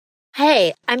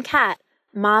Hey, I'm Kat,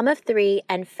 mom of 3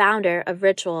 and founder of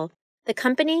Ritual, the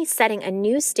company setting a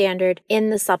new standard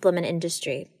in the supplement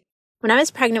industry. When I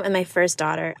was pregnant with my first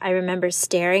daughter, I remember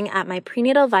staring at my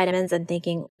prenatal vitamins and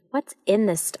thinking, what's in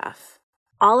this stuff?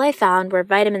 All I found were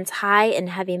vitamins high in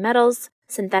heavy metals,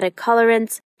 synthetic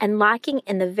colorants, and lacking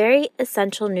in the very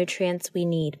essential nutrients we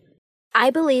need.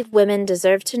 I believe women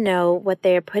deserve to know what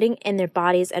they are putting in their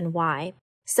bodies and why.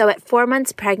 So at 4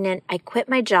 months pregnant, I quit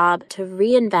my job to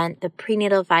reinvent the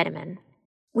prenatal vitamin.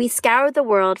 We scoured the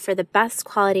world for the best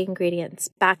quality ingredients,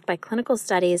 backed by clinical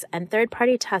studies and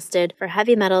third-party tested for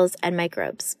heavy metals and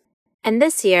microbes. And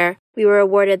this year, we were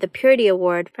awarded the Purity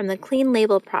Award from the Clean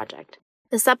Label Project,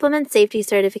 the supplement safety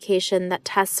certification that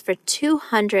tests for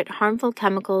 200 harmful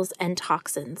chemicals and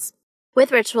toxins.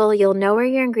 With Ritual, you'll know where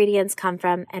your ingredients come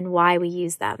from and why we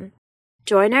use them.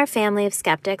 Join our family of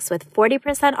skeptics with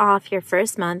 40% off your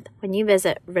first month when you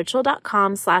visit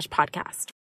ritual.com/podcast.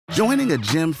 Joining a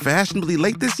gym fashionably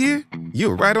late this year?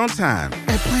 You're right on time.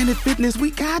 At Planet Fitness,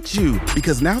 we got you.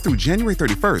 Because now through January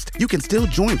 31st, you can still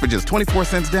join for just 24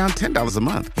 cents down, $10 a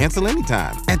month. Cancel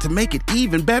anytime. And to make it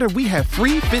even better, we have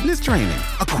free fitness training,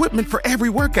 equipment for every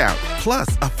workout, plus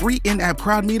a free in-app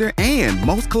crowd meter, and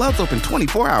most clubs open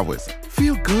 24 hours.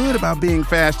 Feel good about being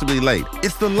fashionably late.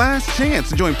 It's the last chance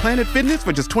to join Planet Fitness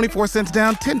for just 24 cents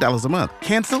down, $10 a month.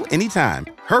 Cancel anytime.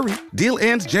 Hurry. Deal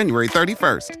ends January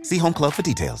 31st. See Home Club for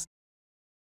details.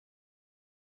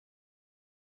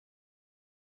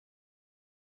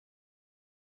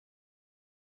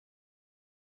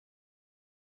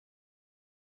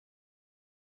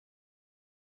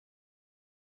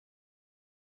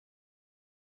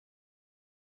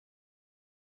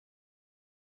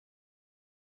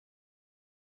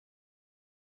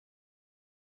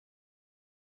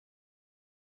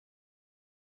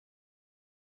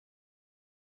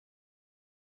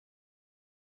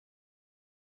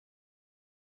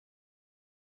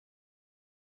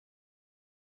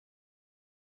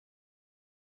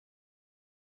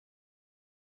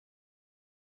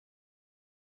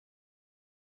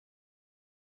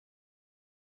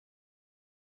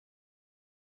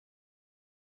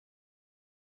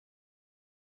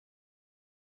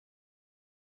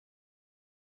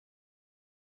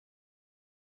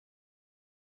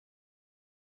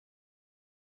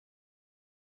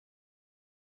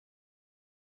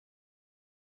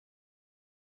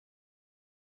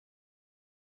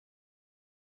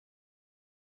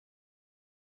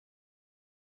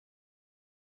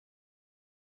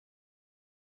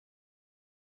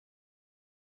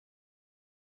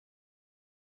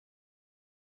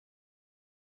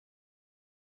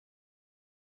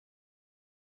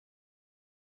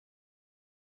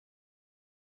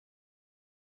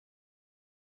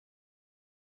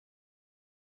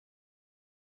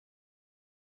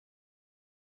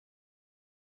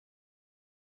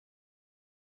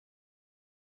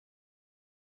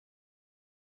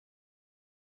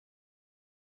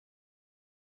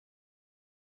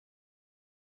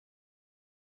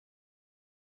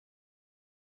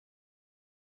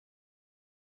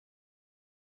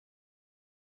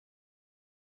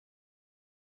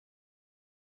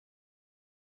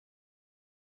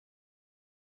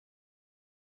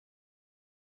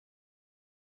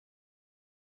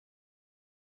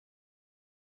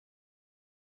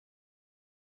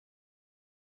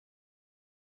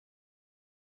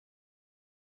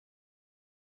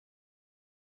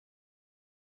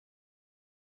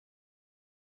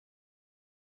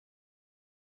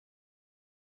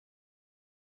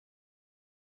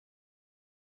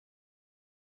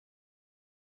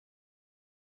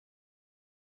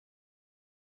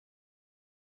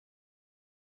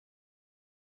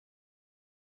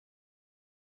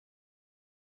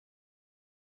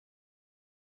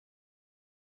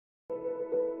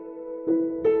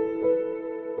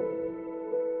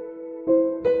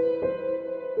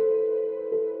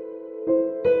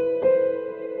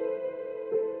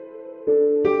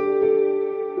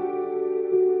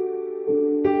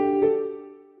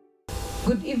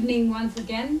 Good evening once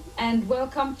again, and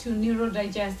welcome to Neuro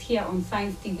Digest here on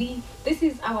Science TV. This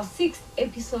is our 6th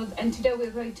episode, and today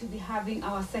we're going to be having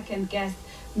our second guest,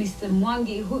 Mr.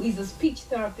 Mwangi, who is a speech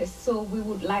therapist. So we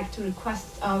would like to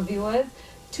request our viewers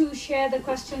to share the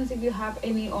questions if you have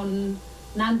any on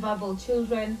nonverbal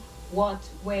children, what,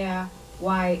 where,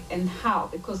 why, and how,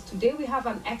 because today we have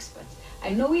an expert. I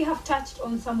know we have touched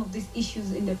on some of these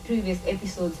issues in the previous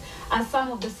episodes as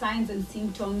some of the signs and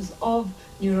symptoms of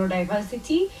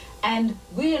neurodiversity, and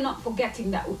we are not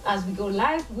forgetting that as we go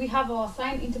live, we have our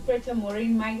sign interpreter,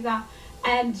 Maureen Maitha,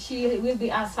 and she will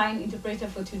be our sign interpreter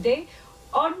for today.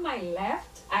 On my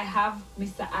left, I have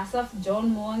Mr. Asaf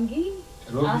John Mwangi.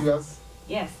 Hello, viewers.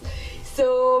 Yes.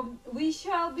 So we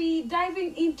shall be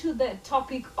diving into the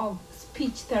topic of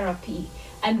speech therapy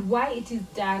and why it is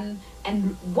done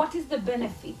and what is the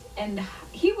benefit. And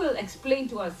he will explain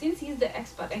to us, since he's the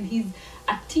expert and he's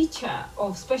a teacher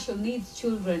of special needs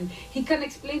children, he can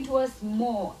explain to us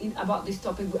more about this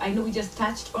topic. I know we just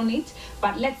touched on it,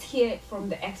 but let's hear it from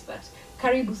the expert.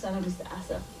 Karibu sana, Mr.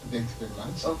 Asaf. Thanks very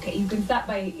much. Okay, you can start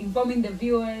by informing the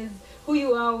viewers who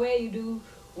you are, where you do,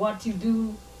 what you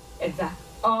do, exactly,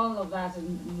 all of that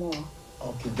and more.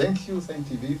 Okay, thank you, Sign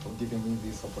TV, for giving me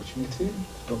this opportunity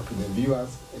to talk to the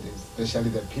viewers, and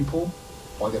especially the people,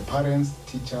 or the parents,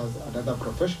 teachers, and other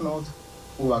professionals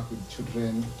who work with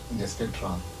children in the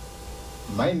spectrum.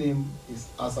 My name is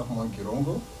Asaf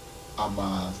Mwangi. I'm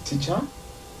a teacher,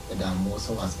 and I'm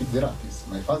also a speech therapist.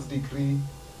 My first degree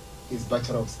is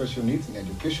Bachelor of Special Needs in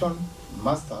Education,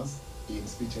 Master's in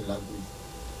Speech and Language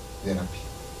Therapy.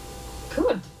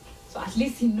 Good. So at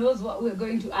least he knows what we're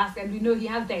going to ask, and we know he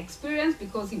has the experience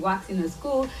because he works in a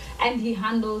school and he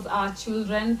handles our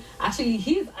children. Actually,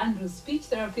 he's Andrew's speech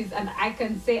therapist, and I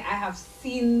can say I have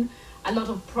seen a lot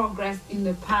of progress in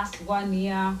the past 1.5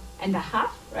 years,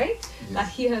 right? Yes. That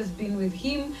he has been with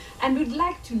him. And we'd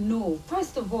like to know,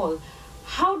 first of all,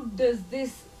 how does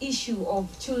this issue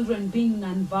of children being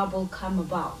nonverbal come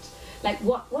about? Like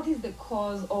what is the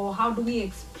cause, or how do we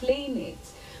explain it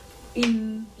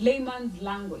in layman's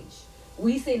language?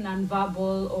 We say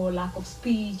nonverbal or lack of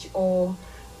speech, or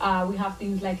we have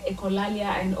things like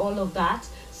echolalia and all of that.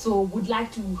 So would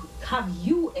like to have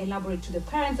you elaborate to the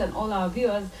parents and all our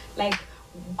viewers, like,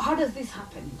 how does this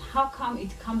happen? How come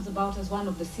it comes about as one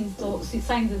of the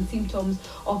signs and symptoms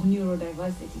of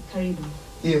neurodiversity? Karibu.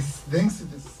 Yes, thanks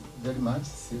very much,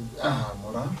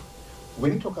 Mora.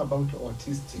 When you talk about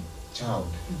autistic child,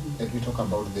 and we talk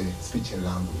about the speech and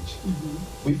language,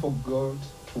 we forgot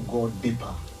to go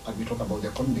deeper and we talk about the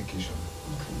communication.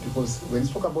 Because when you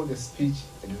talk about the speech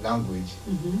and language,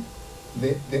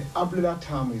 the abler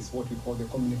term is what we call the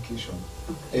communication.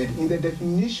 And in the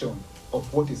definition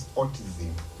of what is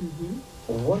autism,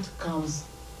 what comes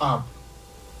up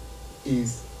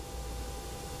is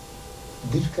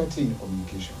difficulty in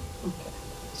communication.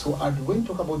 So when we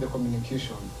talk about the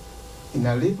communication, in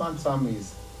a layman term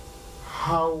is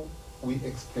how we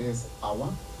express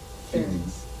our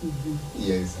feelings.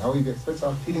 Yes, how we express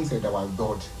our feelings and our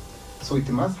thought. So it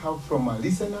must have from a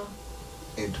listener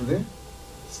to the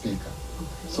speaker.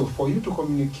 So for you to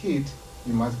communicate,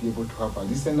 you must be able to have a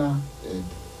listener and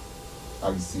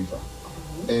a receiver.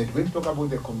 And when you talk about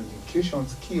the communication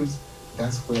skills,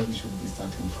 that's where we should be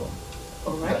starting from.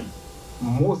 All right.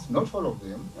 Not all of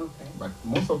them, but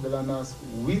most of the learners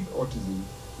with autism,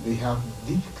 they have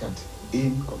difficulty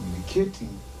in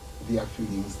communicating their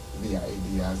feelings, their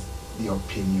ideas, their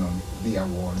opinion, their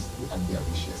words, and their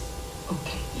wishes.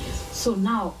 Okay. Yes. So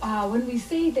now, when we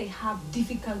say they have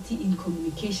difficulty in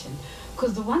communication,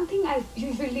 because the one thing I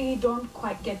usually don't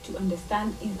quite get to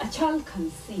understand is a child can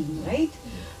sing, right?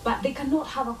 But they cannot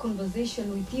have a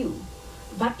conversation with you.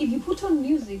 But if you put on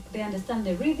music, they understand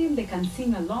the rhythm, they can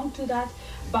sing along to that.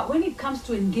 But when it comes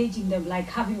to engaging them, like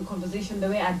having a conversation, the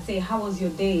way I'd say, how was your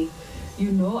day?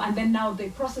 You know, and then now they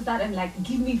process that and like,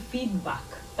 give me feedback.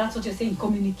 That's what you're saying,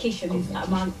 communication is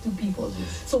among two people.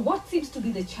 So what seems to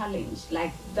be the challenge?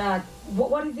 Like that,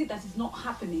 what is it that is not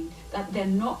happening, that they're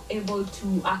not able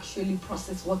to actually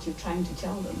process what you're trying to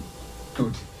tell them?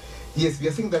 Good. Yes, we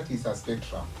are saying that is a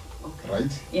spectrum,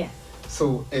 right? Yes.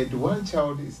 So one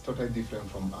child is totally different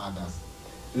from others.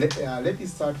 Let me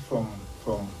start from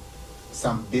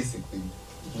some basic thing.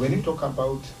 When you talk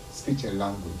about speech and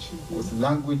language, because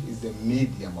language is the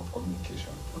medium of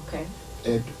communication. Okay.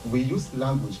 And we use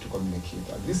language to communicate.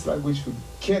 And this language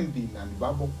can be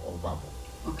non-verbal or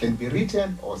verbal. Can be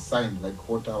written or signed, like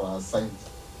what our sign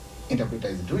interpreter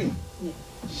is doing. Yeah.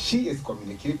 She is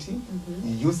communicating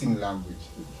using language.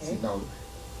 Okay. So now,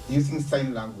 using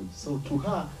sign language. So to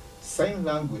her, sign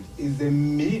language is the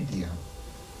medium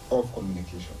of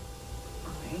communication.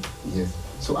 Okay. Yes.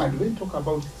 So and when we talk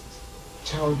about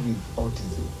child with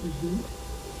autism,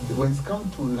 when it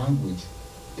comes to language,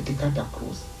 it cuts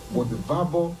across both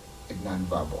verbal and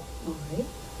non-verbal. Okay.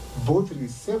 Both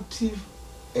receptive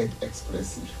and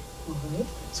expressive. Okay.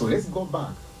 So let's go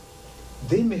back.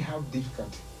 They may have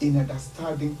difficulty in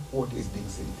understanding what is being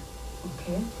said.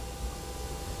 Okay.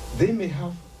 They may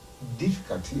have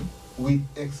difficulty with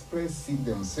expressing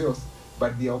themselves,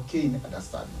 but they are okay in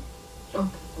understanding. Okay.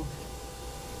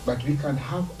 But we can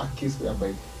have a case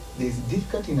whereby there's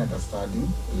difficulty in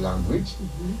understanding language,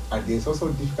 and there's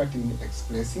also difficulty in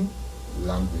expressing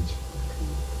language.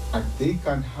 and they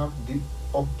can have the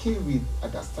okay with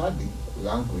understanding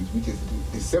language, which is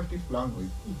the receptive language,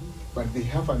 but they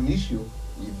have an issue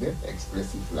with the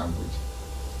expressive language.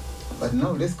 But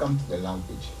now let's come to the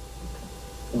language.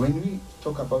 When we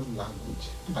talk about language,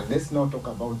 and let's now talk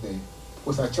about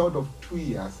because a child of 2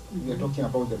 years, we are talking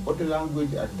about the body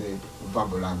language and the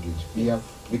verbal language.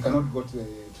 We cannot go to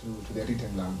the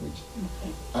written language.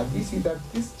 And we see that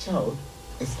this child,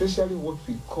 especially what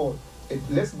we call,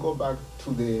 let's go back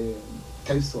to the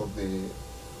types of the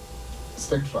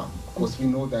spectrum, because we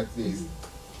know that there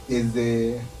is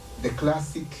the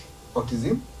classic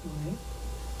autism,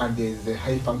 and there is the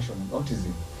high functioning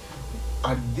autism.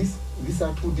 And these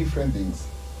are two different things.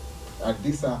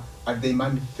 And they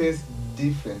manifest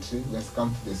differently when it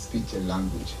comes to the speech and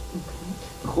language.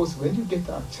 Because when you get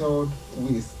a child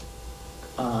with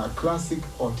classic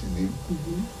autism,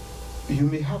 you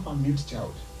may have a mute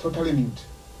child, totally mute,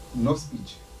 no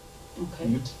speech,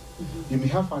 mute. You may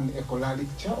have an echolalic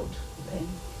child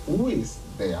who is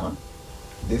there,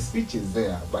 the speech is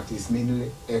there, but it's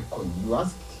mainly echoing. You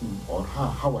ask him or her,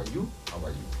 how are you? How are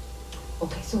you?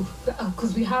 Okay, so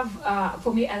because we have,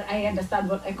 for me, I understand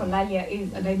what echolalia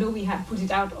is, and I know we have put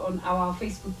it out on our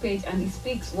Facebook page, and it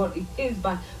speaks what it is.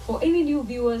 But for any new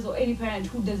viewers or any parent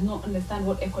who does not understand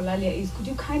what echolalia is, could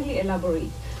you kindly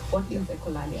elaborate what is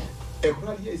echolalia?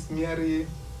 Echolalia is merely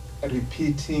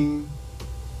repeating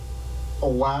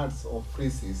words or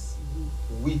phrases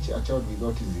which a child with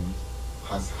autism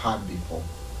has heard before.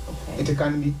 It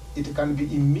can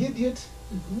be immediate,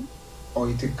 or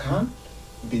it can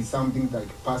be something like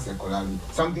past echolalia,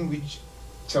 something which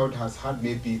child has heard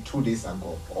maybe 2 days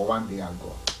ago or 1 day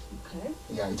ago.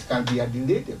 Yeah, it can be a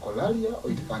delayed echolalia, or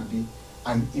it can be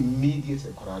an immediate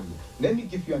echolalia. Let me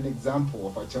give you an example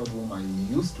of a child whom I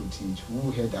used to teach who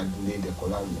had a delayed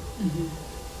echolalia.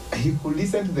 He could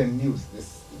listen to the news,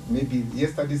 maybe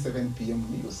yesterday 7 p.m.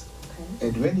 news.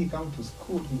 And when he came to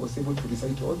school, he was able to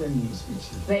recite all the news,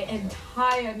 the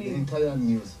entire news. The entire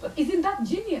news. But isn't that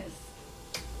genius?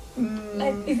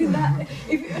 Like, isn't that?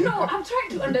 No, I'm trying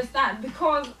to understand,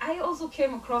 because I also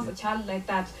came across a child like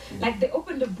that. Like, they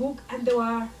opened a book and they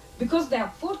were, because there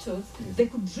are photos, they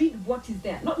could read what is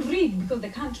there. Not read because they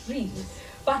can't read,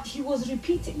 but he was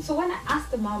repeating. So when I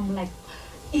asked the mom, like,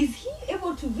 is he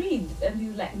able to read? And he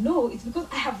was like, no, it's because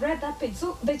I have read that page.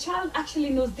 So the child actually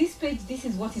knows this page, this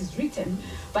is what is written,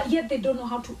 but yet they don't know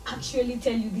how to actually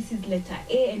tell you this is letter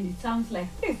A and it sounds like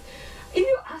this. If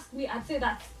you ask me, I'd say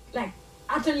that's like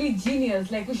utterly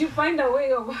genius. Like, we should find a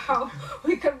way of how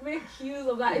we can make use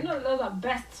of that. You know, those are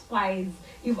best spies.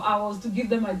 If I was to give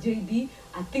them a JD,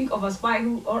 I think of a spy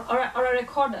or a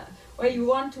recorder, where you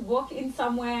want to walk in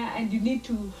somewhere and you need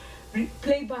to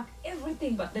play back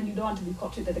everything, but then you don't want to be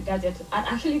caught with the gadget. I'd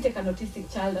actually take an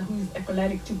autistic child who is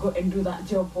echolalic to go and do that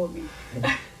job for me.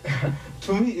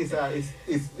 To me,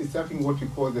 it's something what we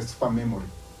call the super memory.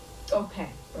 Okay,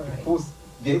 all right. Because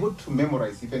they're able to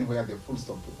memorize even where the full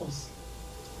stop was.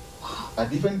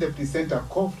 And even the presenter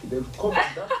coughed, they'll cough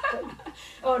at that time.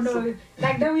 Oh no, so,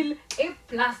 like they will A+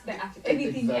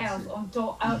 anything else on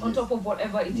top of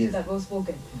whatever it is that was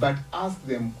spoken. But ask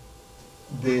them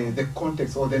the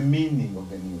context or the meaning of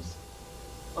the news.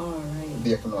 All right. They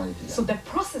have no idea. So the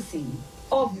processing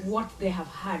of what they have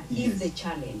heard is the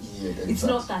challenge. It's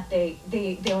not that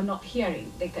they are not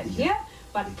hearing. They can hear,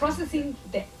 but processing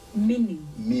the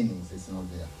meanings is not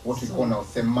there. What we call now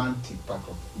semantic part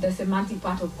of the semantic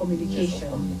part of communication. Yes,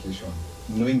 of communication,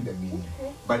 knowing the meaning.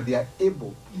 But they are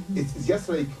able. It's just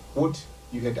like what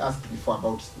you had asked before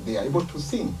about they are able to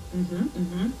sing.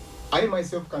 I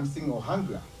myself can sing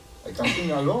Ohangla. I can sing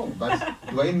along, but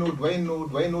do I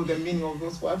know the meaning of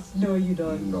those words? No, you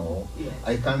don't. No. Yes.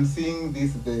 I can sing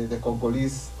the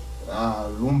Congolese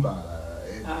rumba,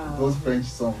 those French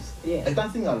songs. Yes. I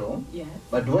can sing along. Yes.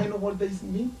 But do I know what they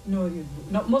mean? No, you do.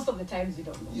 No, most of the times you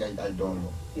don't know. Yeah, I don't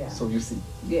know. Yeah. So you see.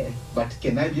 Yeah. But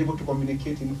can I be able to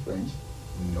communicate in French?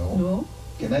 No. No.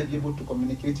 Can I be able to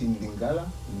communicate in Lingala?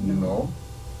 No.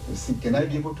 You see, can I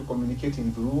be able to communicate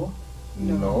in Luo?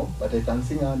 No, but I can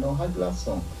sing an Ohangla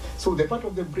song. So the part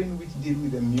of the brain which deal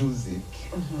with the music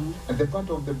and the part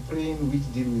of the brain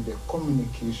which deal with the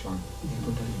communication is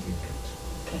totally different.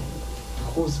 Okay.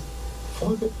 Because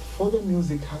for the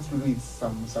music has to do with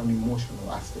some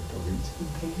emotional aspect of it.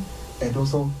 Okay. And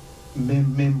also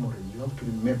memory. You have to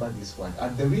remember this word.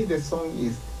 And the way the song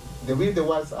is, the way the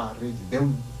words are read,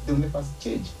 they'll never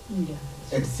change. Yeah.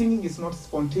 And singing is not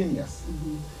spontaneous.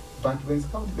 But when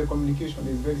it comes to the communication,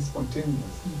 it's very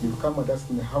spontaneous. You come and ask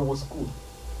me, how was school?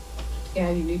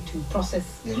 Yeah, you need to process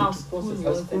how school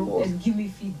was and give me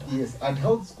feedback. Yes, and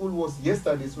how school was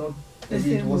yesterday is not the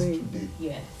way it was today.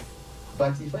 Yes.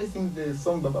 But if I sing the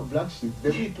song Baba Black Sheep, the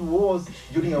way it was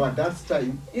during our dad's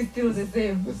time, it's still the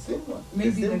same. The same one.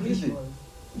 Maybe the the visuals.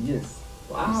 Yes.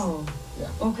 Wow. Yeah.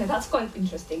 Okay, that's quite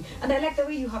interesting. And I like the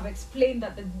way you have explained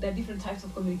that the different types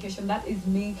of communication, that is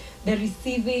me, the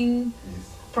receiving,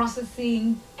 Yes.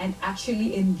 processing, and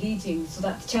actually engaging, so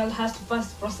that the child has to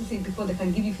first process it before they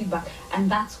can give you feedback. And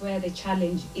that's where the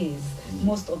challenge is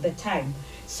most of the time.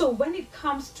 So when it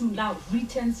comes to now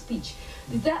written speech,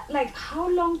 is that like, how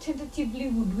long tentatively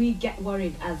would we get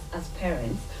worried as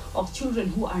parents of children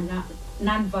who are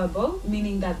non-verbal,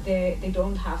 meaning that they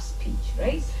don't have speech,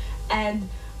 right? And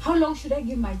how long should I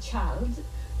give my child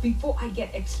before I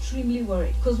get extremely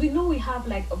worried? Because we know we have,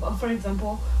 like, for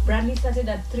example, Bradley started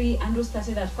at 3, Andrew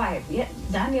started at 5. Yeah,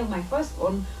 Daniel, my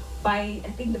firstborn, by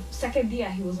I think the second year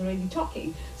he was already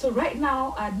talking. So right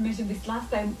now, I'd mentioned this last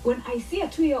time, when I see a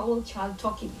 2-year-old child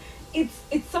talking,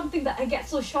 it's something that I get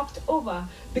so shocked over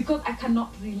because I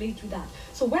cannot relate to that.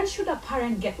 So when should a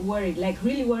parent get worried, like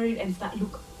really worried, and start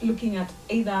looking at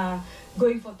either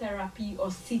going for therapy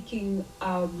or seeking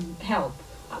help?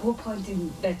 At what point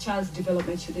in their child's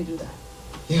development should they do that?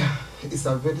 Yeah, it's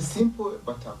a very simple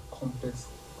but a complex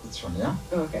question, yeah?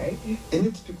 Okay.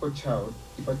 Any typical child,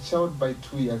 if a child by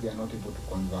 2 years they are not able to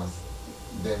converse,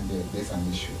 then there's an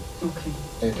issue. Okay.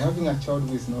 And having a child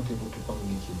who is not able to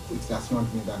communicate, it does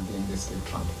not mean that they're in the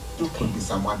spectrum. Okay. It could be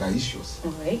some other issues.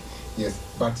 All right. Yes,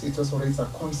 but it also raises a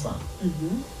concern.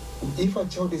 If a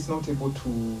child is not able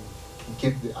to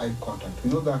get the eye contact,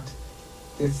 we know that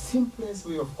the simplest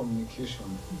way of communication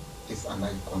is an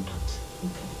eye contact.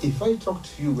 Okay. If I talk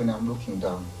to you when I'm looking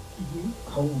down,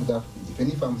 how would that be?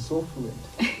 Even if I'm so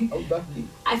fluent, how would that be?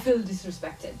 I feel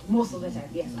disrespected most of the time.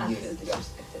 Yes, I feel yeah.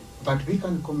 disrespected. But we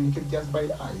can communicate just by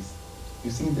the eyes,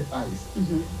 using the eyes.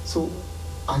 So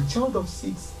a child of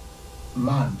 6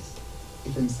 months,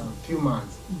 even some few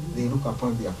months, they look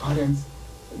upon their parents,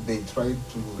 they try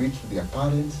to reach their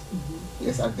parents,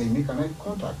 yes, and they make an eye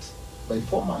contact by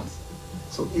 4 months.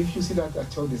 So if you see that a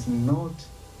child is not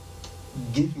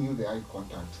giving you the eye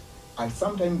contact, and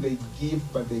sometimes they give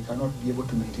but they cannot be able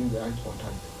to maintain the eye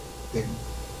contact, then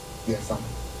there are some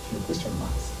few question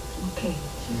marks. Okay.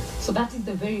 Yes. So that is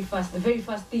the very first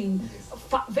thing,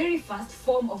 Yes. very first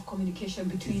form of communication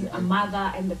between Is a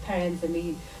mother and the parents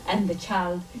and the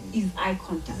child is eye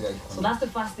contact. Is eye contact. So that's the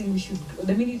first thing we should.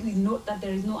 The minute we note that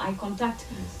there is no eye contact,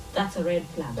 that's a red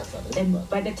flag. That's a red Then flag.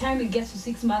 by the time it gets to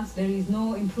 6 months, there is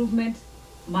no improvement.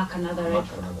 Mark another red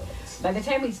flag. By the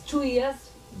time it's 2 years,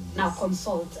 now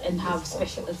consult and have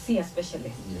see a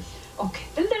specialist. Yes. Okay,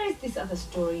 then there is this other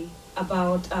story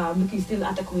about looking still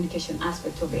at the communication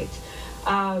aspect of it.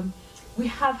 We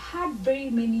have had very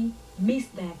many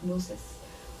misdiagnoses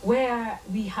where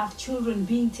we have children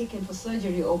being taken for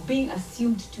surgery or being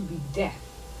assumed to be deaf.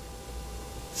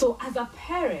 So as a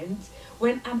parent,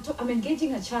 when I'm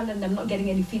engaging a child and I'm not getting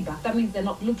any feedback, that means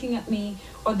they're not looking at me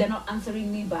or they're not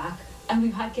answering me back. And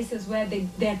we've had cases where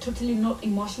they're totally not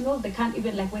emotional. They can't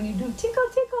even, like when you do tickle,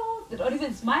 tickle, they don't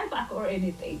even smile back or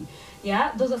anything.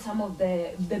 Yeah, those are some of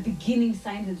the beginning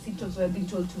signs and symptoms we're being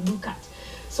told to look at.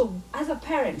 So as a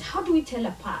parent, how do we tell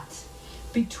apart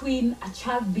between a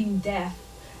child being deaf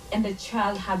and a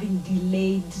child having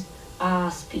delayed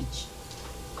speech?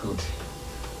 Good.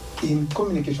 In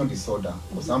communication disorder,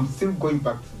 because I'm still going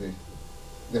back to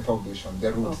the foundation,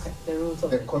 the roots. Okay, the roots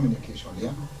of the it. communication,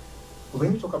 yeah?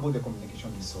 When we talk about the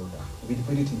communication disorder, we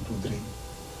divide it into 3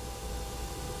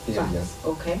 areas.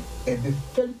 Okay. And the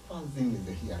very first thing is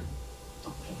the hearing.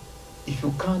 Okay. If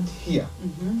you can't hear,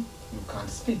 you can't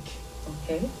speak.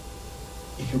 Okay.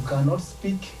 If you cannot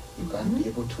speak, you can't be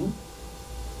able to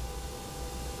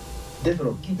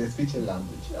develop the speech and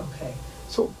language. Okay.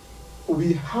 So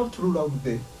we have to rule out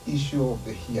the issue of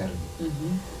the hearing.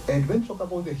 And when we talk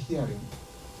about the hearing,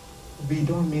 we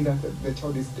don't mean that the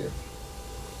child is deaf.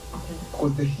 Okay.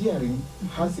 Because the hearing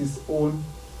has its own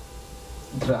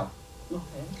graph.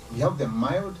 Okay. We have the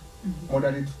mild,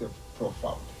 moderate to the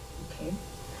profound. Okay.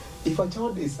 If a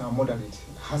child is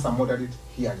has a moderate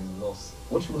hearing loss,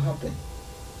 what will happen?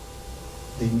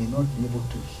 They may not be able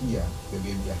to hear the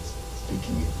way we are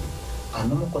speaking it. A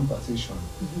normal conversation,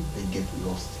 they get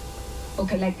lost.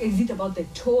 Okay, like is it about the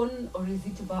tone or is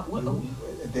it about what?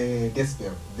 The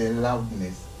decibel, the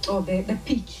loudness. Oh, the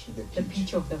pitch. The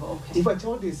pitch of the okay. If a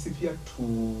child is severe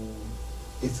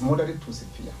it's moderate to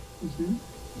severe,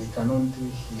 they can only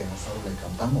hear sound like a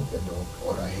bang of the dog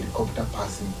or a helicopter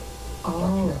passing.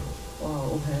 Oh,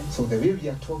 okay. So the way we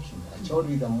are talking, a child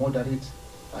with a moderate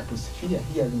to severe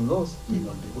hearing loss may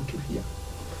not be able to hear.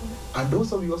 And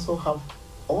also we also have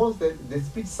all the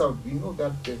speech sound. We know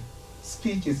that the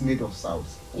speech is made of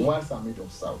sounds. Words are made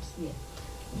of sounds. Yeah.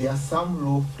 there are some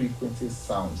low frequency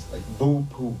sounds, like bo,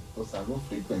 poo. Those are low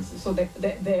frequencies. So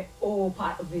the O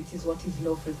part of it is what is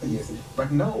low frequency. Yes.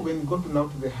 But now when you go to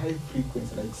the high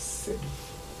frequency, like said,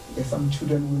 there's some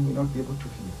children who may not be able to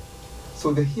hear.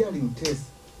 So the hearing test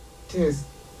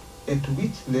at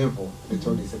which level the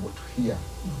child is able to hear.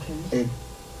 Okay. And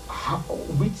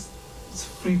which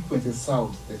frequency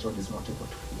sound the child is not able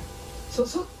to hear.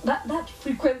 So that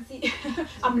frequency,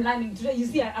 I'm learning today. You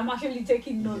see, I'm actually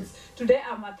taking notes. Yes. Today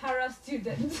I'm a thorough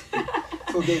student.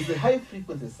 So there's the high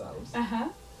frequency sounds.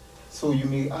 So you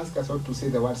may ask us to say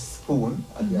the word spoon,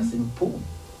 and they are saying poon.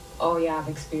 Oh yeah, I've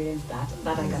experienced that.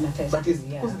 That yes. I can attest but to. But it's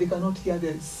because they cannot hear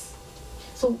this.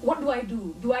 So what do I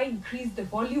do? Do I increase the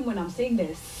volume when I'm saying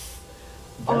this?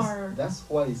 That's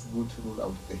why it's good to rule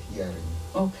out the hearing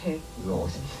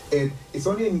loss. And it's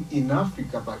only in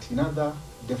Africa, but in other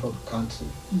developed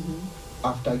countries,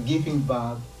 after giving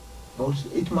birth, about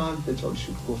 8 months, the child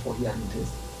should go for hearing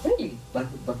test. Really? But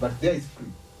there is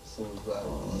free. So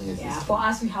yes, yeah, for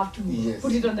us we have to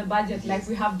put it on the budget, like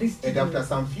we have this. And after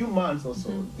some few months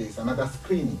also, there's another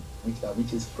screening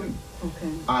which is free.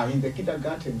 Okay. In the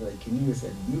kindergarten, like in US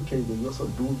and UK, they also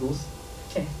do those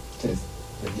tests,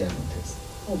 the hearing test.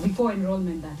 Oh, before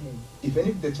enrollment, that is. Even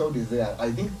if the child is there,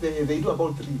 I think they do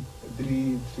about three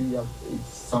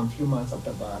it's some few months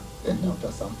after birth, and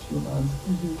after some few months,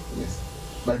 yes.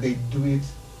 But they do it.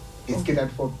 It's catered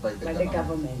for by the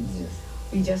government. Yes.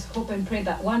 We just hope and pray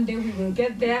that one day we will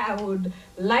get there. I would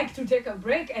like to take a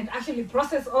break and actually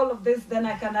process all of this, then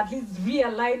I can at least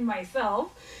realign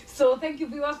myself. So thank you,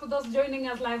 viewers, for those joining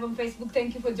us live on Facebook.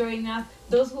 Thank you for joining us.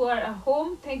 Those who are at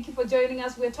home, thank you for joining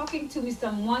us. We're talking to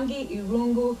Mr. Mwangi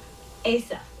Irungu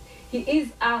Asa. He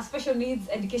is a special needs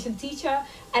education teacher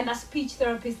and a speech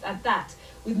therapist at that.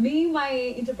 With me, my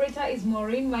interpreter is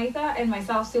Maureen Maitha, and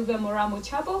myself, Sylvia Moramo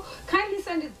Chabo. Kindly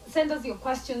send us your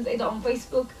questions either on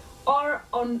Facebook or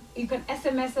you can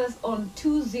SMS us on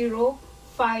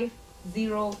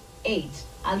 20508.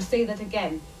 I'll say that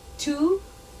again,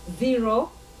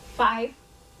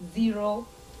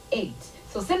 20508.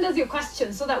 So send us your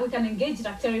questions so that we can engage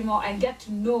Dr. Rimo and get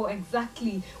to know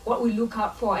exactly what we look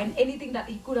out for and anything that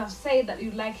he could have said that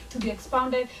you'd like to be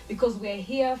expounded, because we're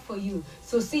here for you.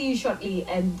 So see you shortly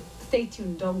and stay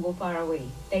tuned. Don't go far away.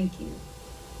 Thank you.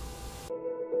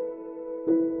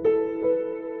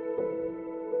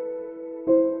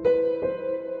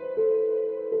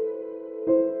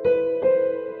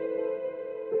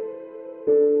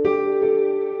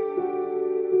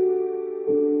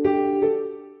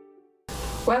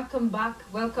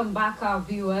 Welcome back our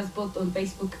viewers, both on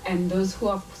Facebook and those who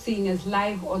are seeing us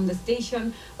live on the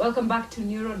station. Welcome back to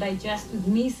Neuro Digest with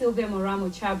me, Sylvia Moramo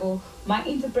Chabo, my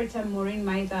interpreter, Maureen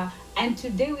Maitha, and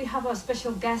today we have our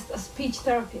special guest, a speech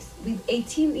therapist with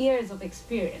 18 years of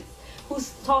experience,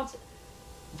 who's taught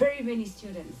very many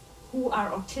students who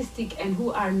are autistic and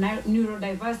who are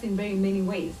neurodiverse in very many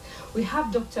ways. We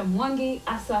have Dr. Mwangi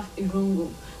Asaf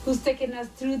Irungu, who's taken us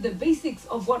through the basics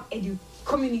of what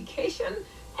communication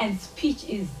and speech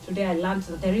is. Today I learned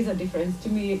that there is a difference. To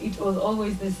me, it was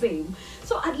always the same.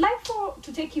 So I'd like to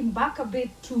take him back a bit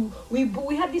to,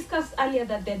 we had discussed earlier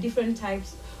that there are different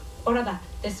types, or rather,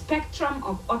 the spectrum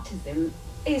of autism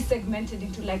is segmented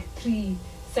into like 3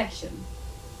 sections.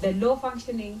 The low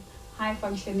functioning, high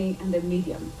functioning, and the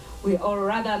medium. We're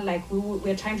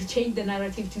trying to change the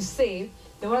narrative to say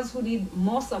the ones who need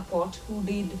more support, who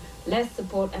need less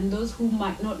support, and those who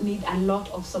might not need a lot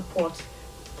of support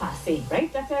per se,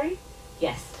 right, Dr. Ari?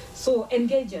 Yes. So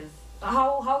engagers,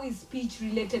 how is speech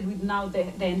related with now the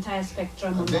entire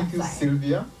spectrum on that side? Thank you,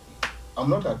 Sylvia. I'm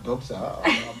not a doctor,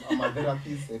 I'm a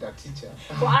therapist and a teacher.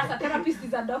 For us, a therapist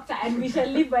is a doctor, and we shall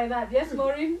live by that. Yes,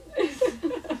 Maureen?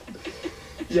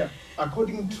 Yeah,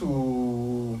 according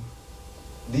to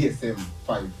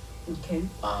DSM-5, okay.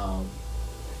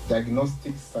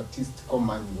 Diagnostic Statistical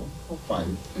Manual 5,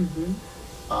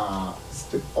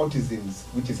 autism,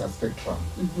 which is a spectrum,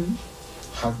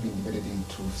 has been divided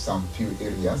into some few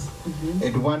areas.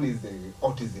 And one is the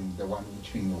autism, the one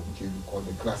which we know, which is called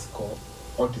the classical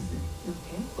autism.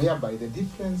 Okay. Whereby the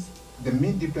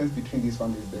main difference between this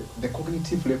one is the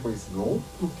cognitive level is low.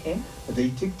 Okay. They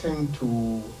take time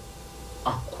to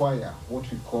acquire what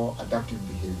we call adaptive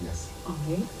behaviors.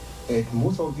 Okay. And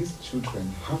most of these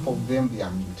children, half of them, they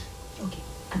are mute. Okay.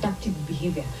 Adaptive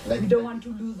behavior. We don't want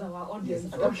to lose our audience.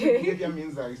 Yes, adaptive behavior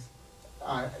means that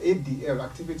ADL,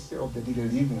 activity of the daily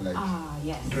living, like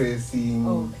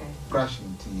dressing,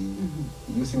 brushing teeth,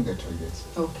 using the toilet.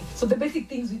 Okay. So the basic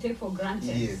things we take for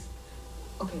granted. Yes.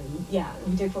 Okay. Yeah,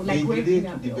 we take for they delay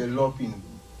to develop in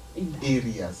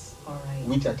areas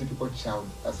which a typical child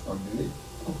has not delayed.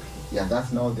 Okay. Yeah,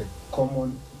 that's now the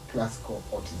common classical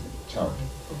autism child.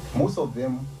 Most of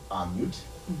them are mute,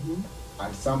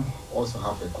 and some also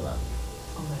have a collab.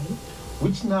 All right.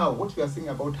 Which now, what we are saying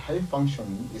about high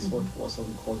functioning is what also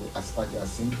we call the Asperger's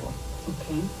syndrome.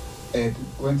 Okay. And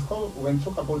when we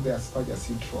talk about the Asperger's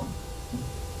syndrome,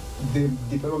 the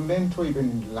developmental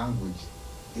even in language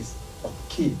is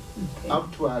okay,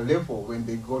 up to a level when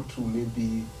they go to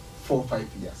maybe 4 or 5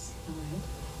 years. All right.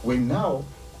 When now,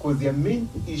 because their main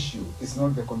issue is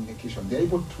not the communication, they're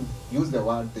able to use the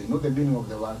word, they know the meaning of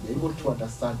the word, they're able to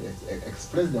understand it,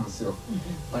 express themselves.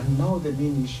 But now the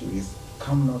main issue is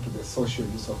come now to the social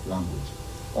use of language,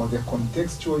 or the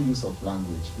contextual use of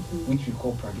language, which we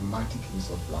call pragmatic use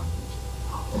of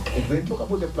language. Okay. And when we talk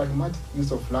about the pragmatic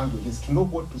use of language, is to know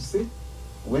what to say,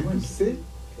 when to say,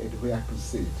 and where to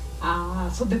say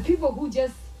it. So the people who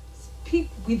just speak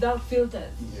without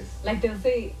filters, Yes. like they'll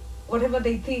say whatever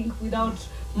they think without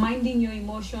minding your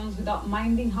emotions, without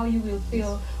minding how you will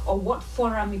feel or what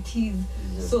forum it is.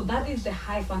 Yes. So that is the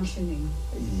high functioning.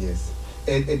 Yes.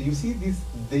 And you see this,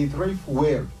 they thrive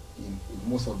well in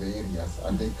most of the areas,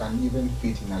 and they can even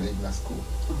fit in a regular school.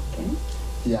 Okay.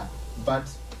 Yeah, but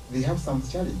they have some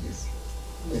challenges,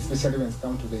 especially when it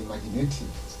comes to the imaginative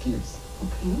skills.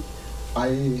 Okay.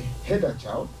 I had a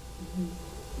child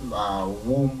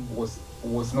whom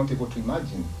was not able to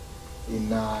imagine in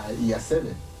year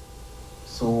 7.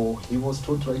 So he was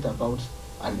told to write about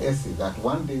an essay that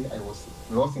one day I was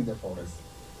lost in the forest.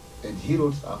 And he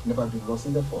wrote, I've never been lost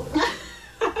in the forest.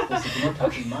 Because he could not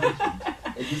have imagined.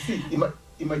 And you see,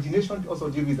 imagination also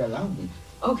deals with the language.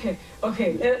 Okay.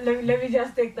 Let me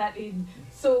just take that in.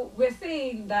 So we're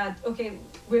saying that, okay,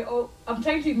 I'm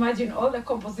trying to imagine all the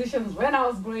compositions when I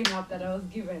was growing up that I was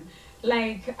given.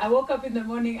 Like, I woke up in the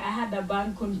morning, I had a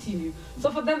band continue. So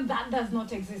for them, that does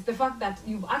not exist. The fact that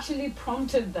you've actually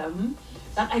prompted them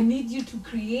that I need you to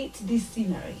create this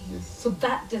scenery. Yes. So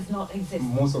that does not exist.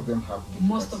 Most of them have difficulty.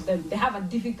 Most of them, they have a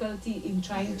difficulty in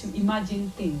trying to imagine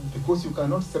things. Because you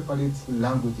cannot separate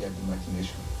language and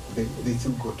imagination. They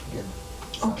still go together.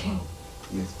 Okay. Somehow.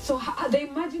 Yes. So the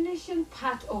imagination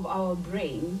part of our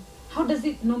brain, how does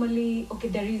it normally, okay,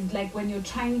 there is like when you're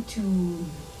trying to,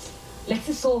 let's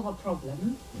say, solve a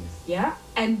problem, Yes. yeah,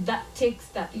 and that takes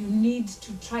that you need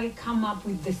to try come up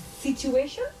with the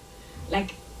situation,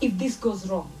 like if this goes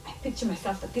wrong, I picture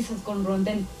myself that this has gone wrong,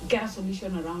 then get a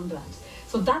solution around that.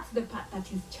 So that's the part that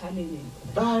is challenging.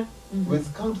 But when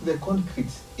it comes to the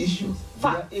concrete issues,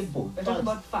 Facts. they are able. We're talking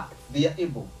about facts. They are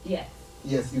able. Yes,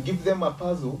 Yes, you give them a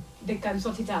puzzle, they can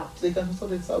sort it out. they can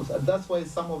sort it out. And that's why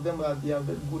some of them they are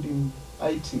very good in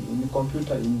IT, in the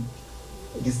computer, in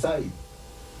design.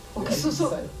 Okay,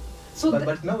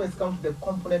 But now when it comes to the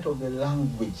component of the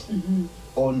language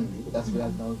only, that's where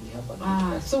now they have a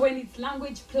difficulty. So when it's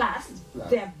language plus,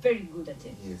 they are very good at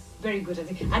it. Yes. Very good at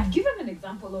it. I'd given an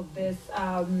example of this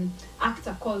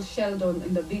actor called Sheldon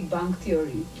in The Big Bang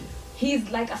Theory. He's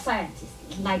like a scientist.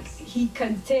 Like, he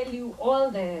can tell you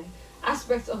all the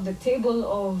aspects of the table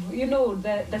of, you know,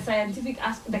 the scientific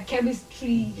aspect, the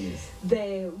chemistry, Yes.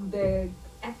 the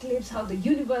eclipse, how the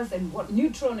universe and what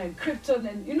neutron and krypton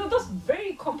and, you know, those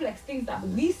very complex things that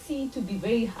we see to be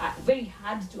very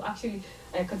hard to actually,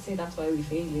 I could say that's why we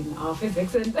fail in our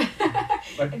physics and,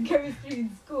 and chemistry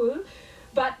in school.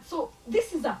 But so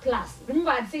this is a plus. Remember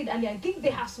I said earlier, I think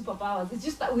they have superpowers. It's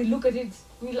just that we look at it,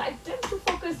 we like tend to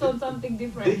focus on something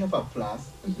different. They have a plus,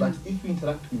 but if you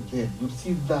interact with them, you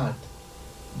see that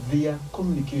their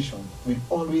communication will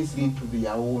always lean to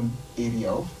their own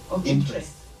area of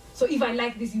interest. So if I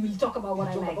like this, you will talk about what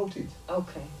I like. Talk about it.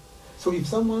 Okay. So if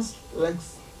someone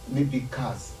likes maybe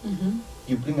cars,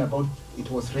 you bring about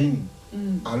it was raining.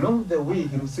 Along the way,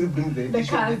 you will still bring the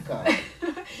issue of the car.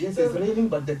 Yes, it's raining,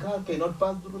 but the car cannot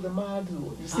pass through the mud.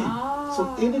 You see,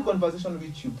 so any conversation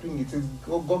which you bring, it says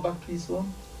go back to his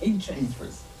own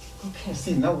interest. Okay. You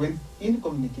see, now when in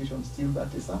communication, still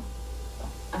that is a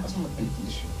big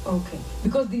issue. Okay,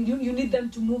 because you need them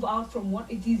to move out from what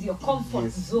it is your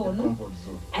comfort zone,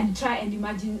 and try and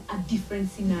imagine a different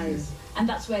scenario, and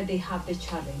that's where they have the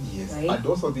challenge. Yes, right? and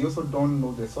also they also don't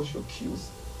know the social cues.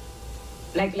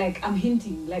 Like I'm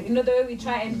hinting, like, you know, the way we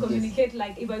try and communicate,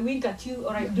 like if I wink at you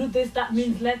or I do this, that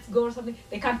means let's go or something.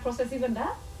 They can't process even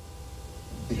that.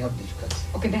 They have difficulty.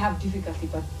 Okay, they have difficulty,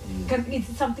 but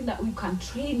it's something that we can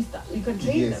train. We can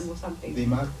train them or something. They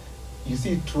must. You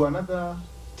see, to another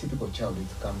typical child,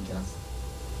 it comes just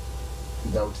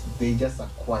without. They just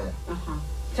acquire.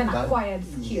 It's an acquired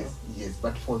skill. Yes,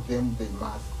 but for them, they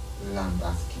must learn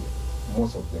that skill.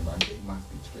 Most of them, and they must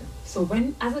be trained. So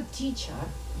when, as a teacher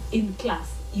in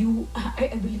class,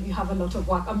 I believe you have a lot of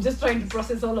work. I'm just trying to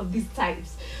process all of these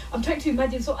types. I'm trying to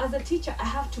imagine. So as a teacher, I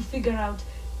have to figure out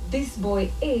this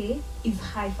boy A is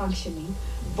high functioning,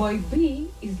 boy B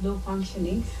is low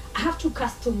functioning. I have to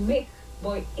custom make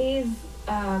boy A's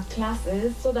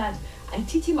classes so that I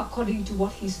teach him according to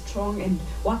what he's strong and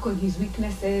work on his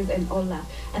weaknesses and all that.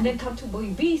 And then come to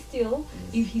boy B still,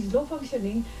 if he's low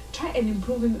functioning, try and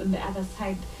improve him on the other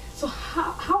side. So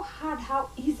how hard, how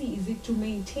easy is it to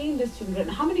maintain these children?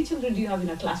 How many children do you have in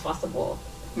a class, first of all?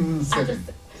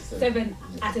 Seven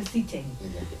yes. At a sitting.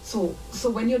 Yeah. So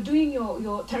when you're doing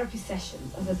your therapy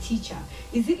sessions as a teacher,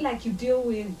 is it like you deal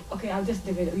with, okay, I'll just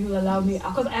develop, you'll allow me,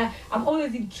 because I'm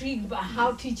always intrigued by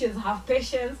how teachers have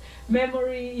patience,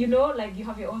 memory, you know, like you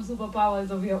have your own superpowers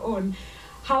of your own.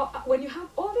 How, when you have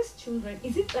all these children,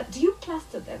 is it that, do you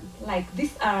cluster them? Like,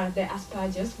 these are the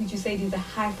Asperger's, which you said is a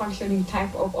high functioning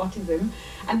type of autism,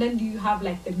 and then do you have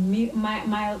like the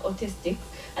mild autistics,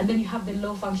 and then you have the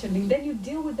low functioning, then you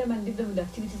deal with them and leave them with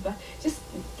activities. But just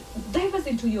dive us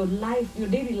into your life, your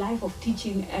daily life of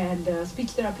teaching and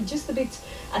speech therapy just a bit.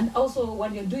 And also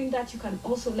when you're doing that, you can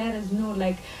also let us know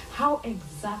like how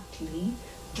exactly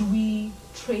do we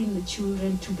train the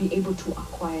children to be able to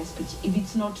acquire speech, if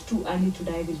it's not too early to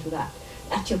dive into that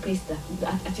at your pace,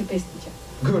 teacher.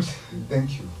 Good,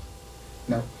 thank you.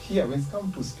 Now here, when it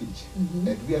comes to speech,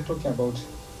 and we are talking about,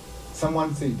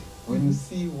 someone said, when you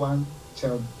see one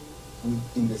child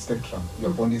in the spectrum, you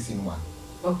have only seen one.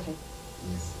 Okay.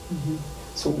 Yes.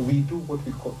 So we do what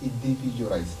we call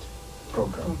individualized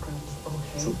programs.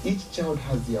 Okay. So each child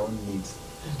has their own needs.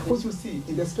 Because you see,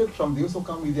 in the spectrum, they also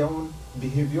come with their own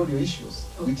behavioral issues,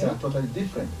 which are totally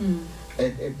different.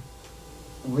 And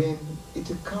when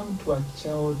it comes to a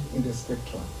child in the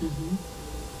spectrum,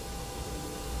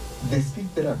 the speech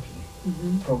therapy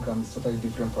program is totally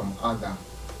different from other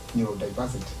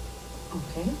neurodiversity.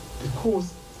 Okay.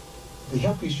 Because they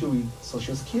have issues with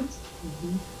social skills,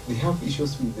 they have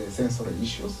issues with the sensory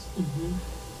issues,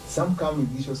 some come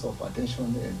with issues of attention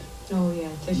and... Oh yeah,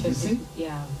 attention. You see?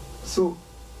 Yeah. So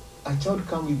a child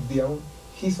comes with their own,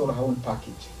 his or her own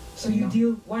package. So you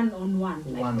deal one-on-one,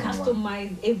 like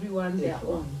customize everyone their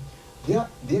own.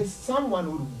 There's someone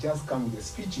who just come with the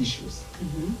speech issues.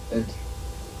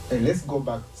 And let's go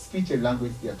back, speech and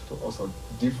language, they are also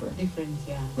different. Different,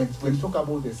 yeah. When you talk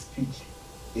about the speech,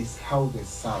 it's how the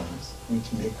sounds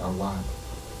which make a word.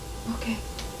 Okay.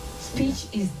 Speech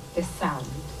is the sound.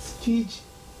 Speech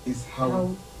is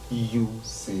how you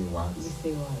say words. You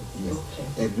say words. Yes.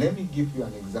 Okay. And let me give you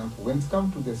an example. When it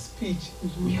comes to the speech,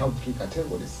 we have 3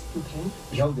 categories. Okay.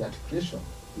 We have the articulation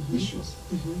issues.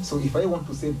 So if I want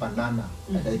to say banana,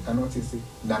 and I cannot say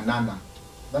nanana,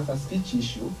 that's a speech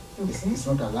issue. Okay. It's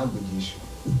not a language issue.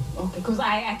 Okay, because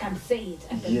I can say it.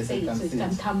 I can say it, so it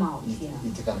can come out.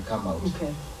 It can come out.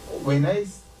 Okay. When I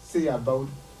say about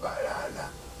banana,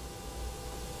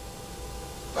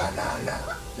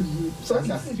 so that's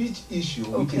a speech issue,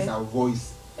 which is a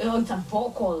voice. Oh, it's a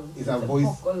vocal. It's a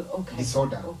voice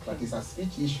disorder, Okay. but it's a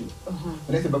speech issue.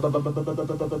 When I say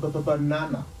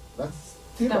banana, that's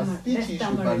still a speech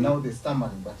issue, but now the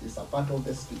stammering, but it's a part of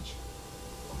the speech.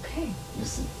 Okay. You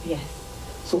see? Yes.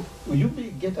 So you may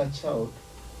get a child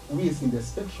who is in the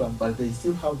spectrum, but they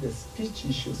still have the speech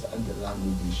issues and the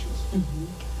language issues.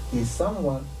 There's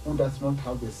someone who does not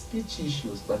have the speech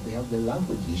issues, but they have the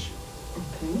language issue.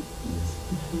 Okay.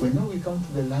 Yes. When now we come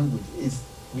to the language,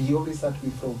 we always start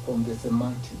with from the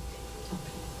semantic.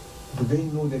 Okay. Do they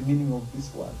know the meaning of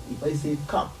this word? If I say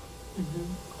cup, do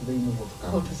they know what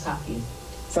cup What a cup is.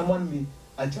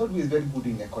 A child who is very good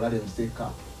in a Korean will say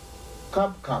cup.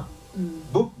 Cup.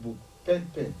 Book,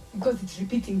 pen. Because it's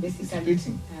repeating basically. It's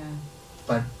repeating.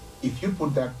 But if you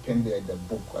put that pen there in the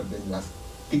book and then you ask,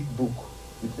 pick book,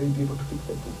 will they be able to pick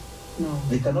the book? No.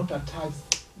 They cannot attach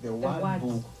the word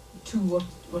book to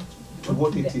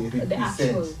what it represents. The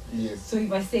actual. Yes. So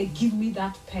if I say, give me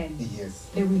that pen, yes,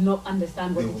 they will not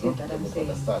understand what it is that I'm saying.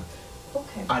 Understand.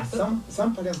 Okay. And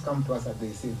some parents come to us and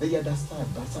they say they understand,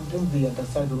 but sometimes they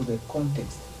understand through the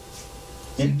context.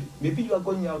 Maybe you are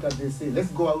going out and they say, let's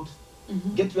go out,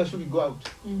 get your shoe, we go out.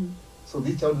 So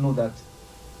this child know that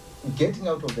getting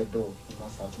out of the door, you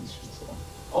must have issues on.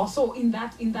 Also in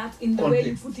the way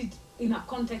you put it in a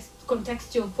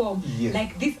contextual form, yes,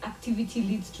 like this activity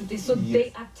leads to this, so yes, they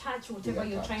attach whatever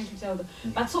you're trying to tell them.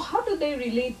 Yes. But so how do they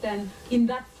relate then in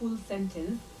that full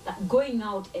sentence, that going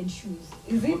out and shoes?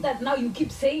 Is it that now you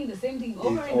keep saying the same thing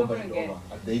over and over again?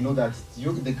 And they know that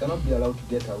they cannot be allowed to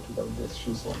get out without their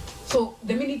shoes on. So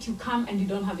the minute you come and you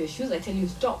don't have your shoes, I tell you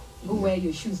stop, go wear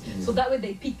your shoes. Yes. So that way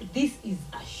they pick, this is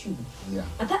a shoe. Yeah.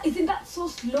 But isn't that so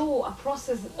slow a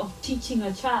process of teaching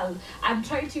a child? I'm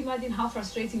trying to imagine how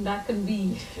frustrating that can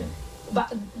be.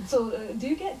 But so, do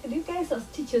you guys as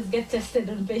teachers get tested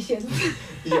on patients?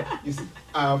 Yeah, you see,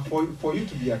 for you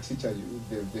to be a teacher,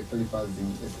 the very first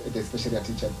thing, especially a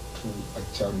teacher to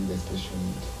a child with a special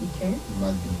need, Okay. you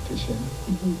must be patient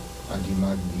and you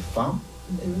must be firm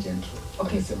and gentle at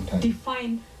the same time.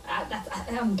 Define.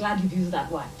 I'm glad you've used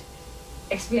that word.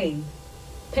 Explain.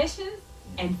 Patience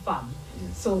and firm.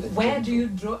 Yes. So And where gentle. do you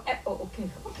draw?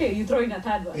 Okay, you throw in a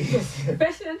third one. Yes.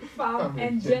 Patient, firm,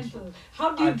 and gentle.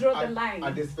 How do you draw the line?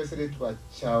 And especially to a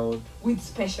child with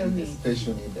special with needs.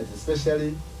 special needs, and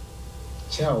especially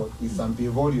child with some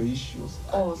behavioral issues.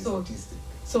 Oh, and is so- autistic.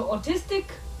 So autistic,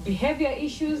 behavior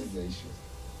issues, Behavior issues.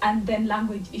 and then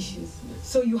language issues. Yes.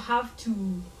 So you have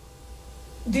to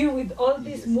deal with all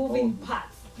these Yes, moving all-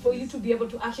 parts for you yes. to be able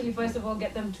to actually, first of all,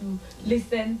 get them to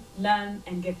listen, learn,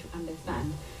 and get to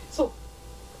understand. So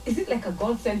is it like a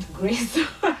God sent grace?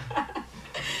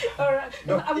 Or,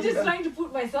 No, I'm just even- trying to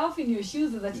put myself in your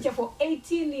shoes as a teacher for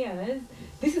 18 years.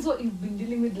 This is what you've been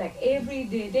dealing with like every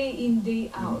day, day in,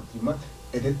 day out. You must,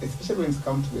 especially when it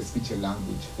comes to the speech and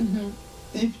language.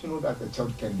 If you know that the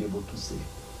child can be able to say,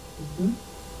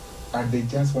 and they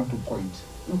just want to point,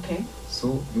 Okay.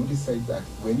 so you decide that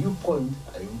when you point,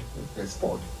 I won't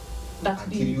respond That's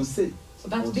until being, you say. so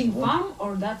that's what being you want. firm,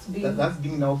 or that's being That's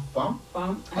being now firm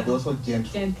firm and also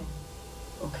gentle. gentle.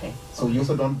 Okay. So you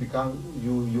also don't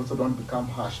become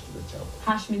harsh to the child.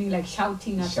 Harsh meaning like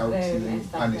shouting at Shouting, them and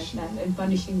stuff punishing. like that, and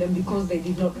punishing them because they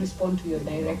did not respond to your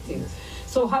directive. Yes.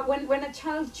 So when a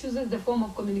child chooses the form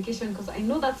of communication, because I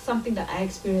know that's something that I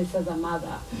experienced as a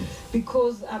mother,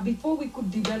 because before we could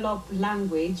develop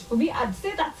language, for me, I'd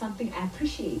say that's something I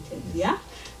appreciated, yeah?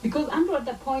 Because Andrew at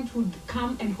that point would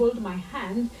come and hold my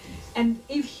hand, and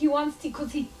if he wants to,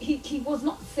 because he was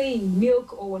not saying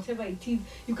milk or whatever it is,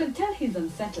 you can tell he's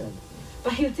unsettled,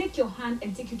 but he'll take your hand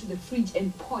and take you to the fridge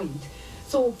and point.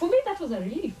 So for me, that was a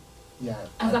relief. Yeah.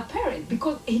 As a parent,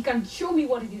 because he can show me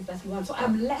what it is that he wants, so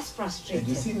I'm less And frustrated.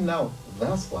 you see now,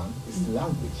 that one is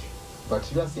language.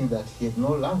 But you are saying that he had no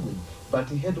language, but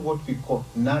he had what we call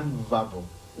non-verbal.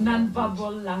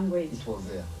 Non-verbal language. It was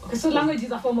there. Okay, so language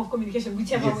is a form of communication,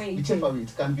 whichever Yes, way. whichever way.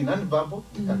 It can be non-verbal,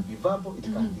 it can be verbal, it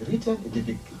can be written,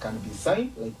 it can be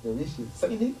signed, like the way she's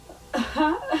signing.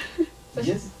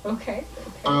 Yes. Okay.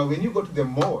 When you go to the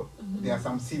mall, there are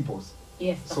some symbols.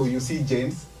 Yes. So you see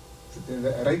James.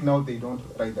 Right now they don't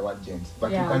write the word James,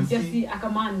 but yeah, you can just see. see a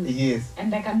command. Yes.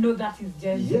 And I can know that is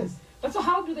just. Yes. But so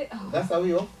how do they? That's a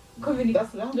way of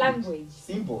communicate. That's language.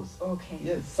 Symbols. Okay.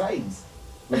 Yes, signs.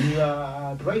 When you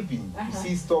are driving, you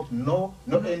see stop, no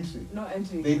entry. No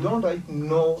entry. They don't write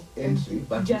no entry,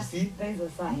 but just you see. there is a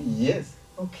sign. Yes.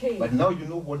 Okay. But now you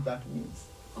know what that means.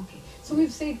 Okay. So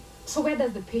we've said. So where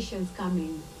does the patience come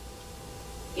in?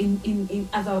 In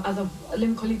as a let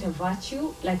me call it a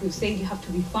virtue. Like we've said, you have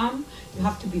to be firm. You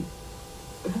have to be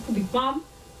firm,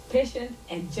 patient,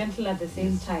 and gentle at the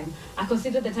same time. I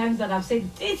consider the times that I've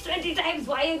said this 20 times.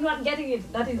 Why are you not getting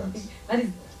it? That is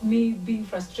me being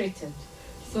frustrated.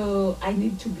 So I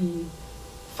need to be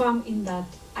firm in that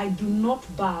I do not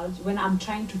budge when I'm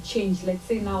trying to change. Let's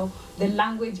say now the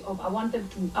language of I want to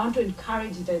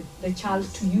encourage the child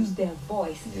to use their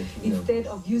voice instead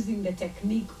of using the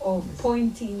technique of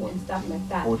pointing and stuff like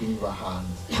that. Holding your hand.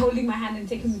 Holding my hand and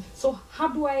taking me. So how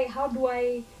do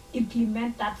I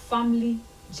implement that firmly,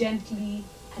 gently,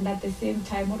 and at the same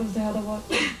time? What was the other word?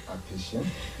 Patient.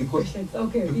 Because Patience.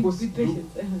 Okay. because With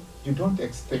patience. you don't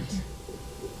expect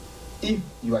if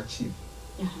you achieve.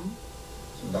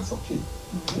 So that's okay.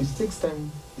 If it takes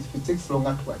time, if it takes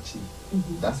longer to achieve,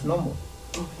 that's normal.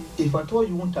 Okay. If at all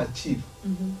you want to achieve,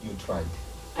 you tried.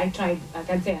 I tried. I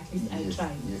can say at least Yes, I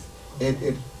tried.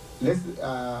 Yes. Let's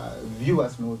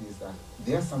viewers know this, that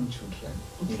there are some children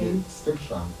in the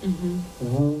spectrum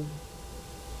who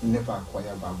never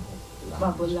acquire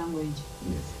Verbal language.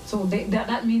 Yes. So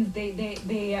that means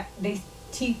they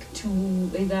stick to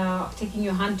either taking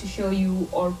your hand to show you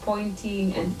or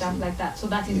pointing and stuff like that. So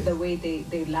that is the way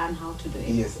they learn how to do it.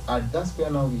 Yes, and that's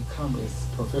where now we come as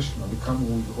professional. We come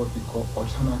with what we call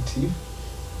alternative,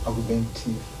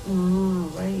 augmentative.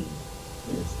 Oh, right.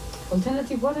 Yes.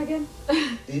 Alternative what again?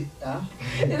 Say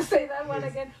that one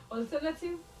again.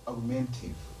 Alternative?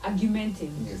 Augmentative.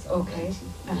 Argumentative. Yes. Okay.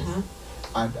 Yes.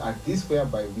 And this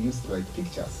whereby we use to write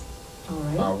pictures. All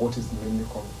right. What is mainly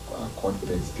called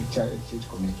picture exchange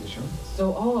communication.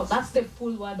 So, that's the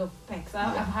full word of PECS.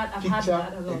 I've had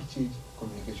that a lot. Picture exchange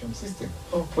communication system.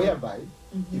 Okay. Whereby,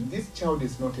 if this child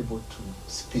is not able to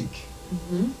speak,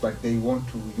 but they want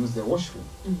to use the washroom,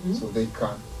 so they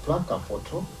can pluck a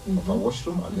photo of a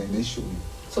washroom and then they show you.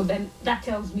 So then that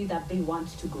tells me that they want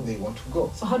to go. They want to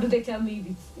go. So how do they tell me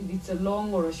if it's a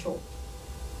long or a short?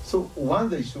 So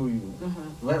once they show you,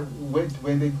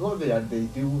 when they go there, they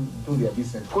do their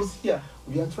business. Because here,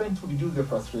 we are trying to reduce the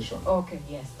frustration. Okay,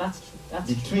 yes, that's true. That's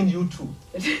between you two.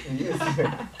 Yes,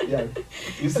 yeah.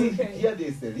 You see, here there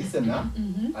is the listener,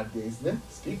 and there is the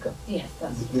speaker. Yes,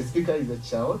 that's true. The speaker is a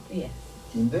child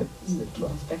in the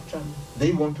spectrum.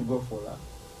 They want to go for a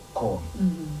call.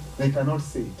 They cannot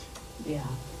say it. Yeah.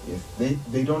 Yes,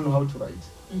 they don't know how to write.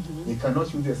 They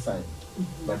cannot use a sign.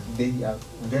 But they are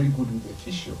very good with the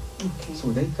visual.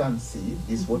 So they can see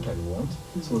this is what I want.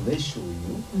 So they show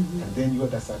you, and then you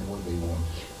understand what they want.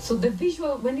 So the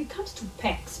visual, when it comes to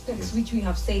PECS, which we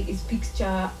have said is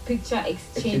picture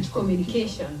exchange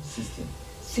communication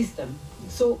system.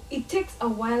 So it takes a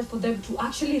while for them to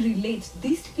actually relate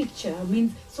this picture.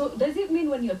 So does it mean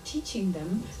when you're teaching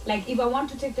them, like if I want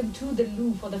to take them to the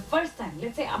loo for the first time,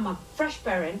 let's say I'm a fresh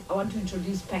parent, I want to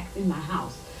introduce PECS in my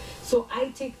house. So I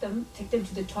take them to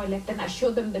the toilet, then I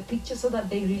show them the picture so that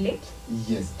they relate.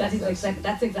 Yes, that's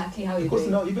exactly how you do it. Because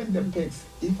now even the PECS,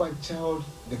 if a child,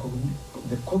 the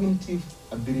cognitive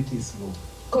ability is low.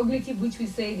 Cognitive, which we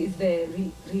said is the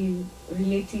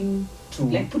relating to,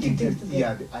 like putting things together.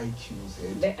 Yeah, the IQs,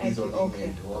 the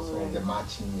reasoning, also the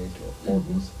matching, all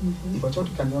those. If a child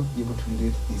cannot be able to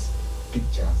relate these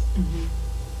pictures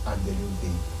and the real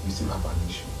thing, you still have an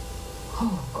issue.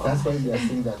 Oh, that's why we are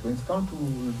saying that when it comes to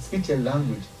speech and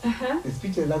language, the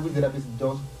speech and language therapists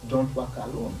don't work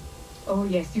alone. Oh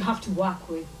yes, you have to work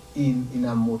with in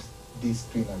a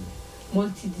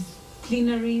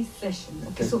multidisciplinary session.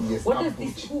 Okay, so what is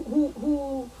this?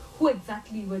 Who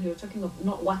exactly, when you're talking of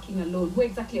not working alone, who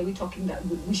exactly are we talking that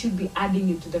we should be adding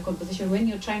into the conversation when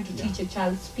you're trying to teach a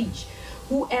child speech?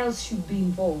 Who else should be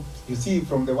involved? You see,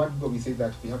 from the word go, we say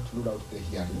that we have to rule out the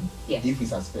hearing if we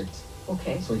suspect.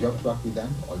 Okay. So you have to work with an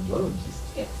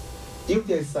audiologist. Yes. If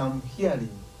there's some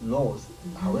hearing loss,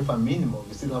 however minimal,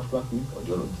 you still have to work with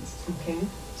audiologists. Okay.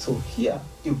 So here,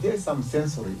 if there's some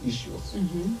sensory issues,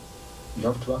 you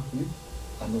have to work with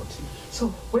an OT. So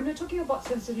when we're talking about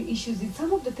sensory issues, it's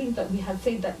some of the things that we had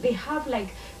said that they have,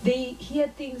 like, they hear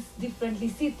things differently,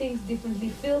 see things differently,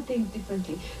 feel things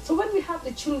differently. So when we have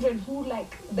the children who,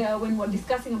 like, when we're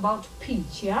discussing about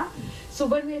pitch, so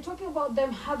when we're talking about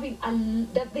them having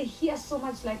that they hear so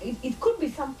much, like it could be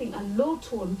something, a low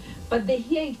tone, but they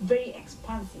hear it very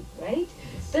expansive, right?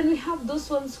 Then we have those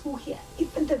ones who hear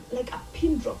even like a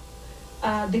pin drop.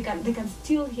 They can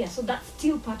still hear. So that's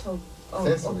still part of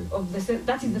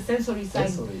that is the sensory side,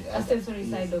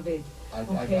 side of it.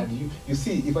 And you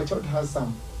see, if a child has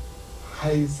some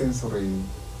high sensory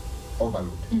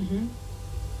overload,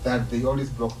 that they always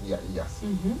block their ears.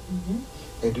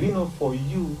 And we know for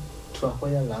you to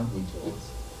acquire language or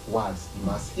words, you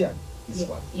must hear this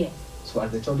one. Yes. So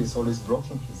the child is always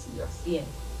blocking his ears. Yes.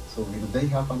 So will they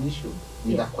have an issue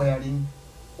with acquiring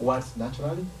words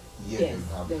naturally? Yes,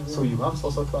 they have. So you have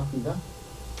also to work with that.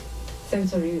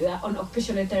 Sensory, on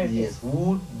occupational therapy. Yes,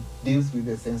 who deals with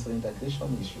the sensory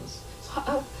integration issues?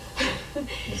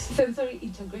 Sensory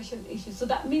integration issues. So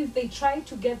that means they try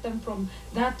to get them from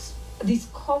that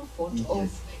discomfort of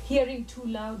hearing too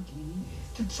loudly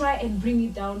to try and bring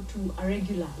it down to a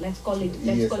regular. Let's call it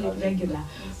regular.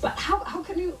 Yes. But how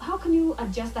can you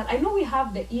adjust that? I know we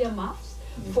have the ear muffs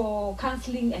for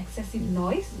cancelling excessive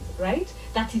noise, right?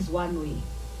 That is one way,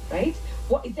 right?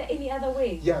 What is there any other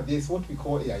way? Yeah, there's what we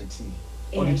call AIT,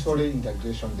 auditory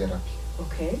integration therapy.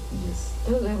 Okay. Yes.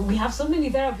 We have so many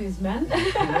therapies, man.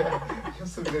 We have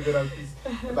so many therapies.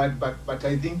 But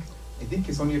I think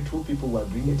it's only 2 people who are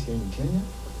doing it here in Kenya.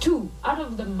 2 out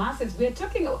of the masses. We're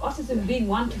talking of autism being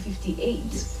 1 to 58.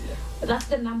 Yes, that's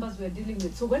the numbers we're dealing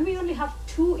with. So when we only have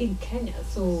 2 in Kenya,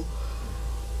 so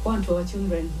 1 to our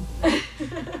children.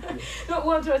 Not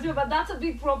 1 to our children, but that's a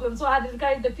big problem. So I'd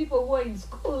encourage the people who are in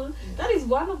school, that is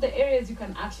one of the areas you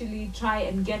can actually try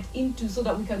and get into so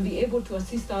that we can be able to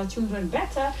assist our children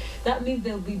better. That means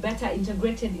they'll be better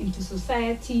integrated into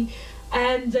society.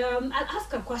 And I'll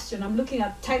ask a question. I'm looking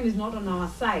at time is not on our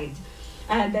side.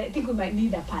 And I think we might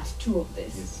need a part 2 of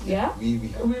this. Yes,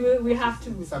 we have to.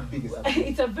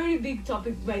 It's a very big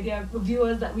topic, my dear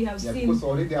viewers, that we have seen. Because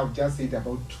already I've just said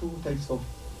about 2 types of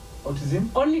autism.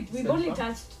 We've only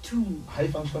touched 2. High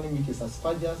functioning, which is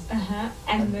Asperger's,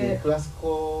 and the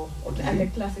classical autism. And the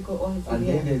classical autism. And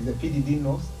then there's the PDD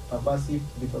nose, pervasive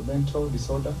developmental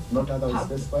disorder, not otherwise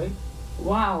specified.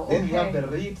 Wow. Then we have the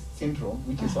Rett syndrome,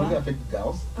 which is only affect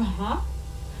girls.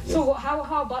 Yes. So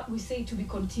how about we say to be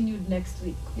continued next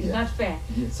week? Is that fair?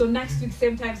 Yes. So next week,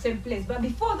 same time, same place. But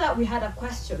before that, we had a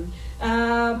question.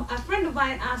 A friend of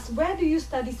mine asked, where do you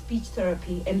study speech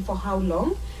therapy and for how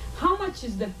long? How much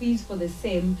is the fees for the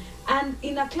same? And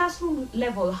in a classroom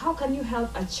level, how can you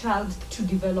help a child to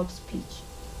develop speech?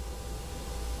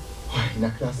 in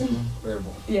a classroom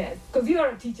level. Yes, because you are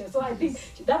a teacher, so I think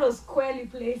that was squarely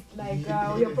placed, like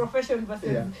your profession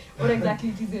versus what exactly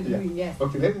it is you're doing. Yes.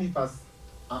 Okay, let me first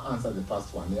answer the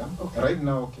first one. Yeah. Okay. Right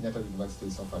now, Kenyatta University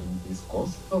is offering this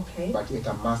course. Okay. But at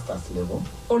a master's level.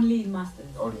 Only in masters.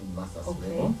 Only in master's okay.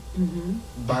 level. Mm-hmm.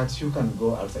 But you can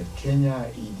go outside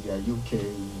Kenya, India, UK,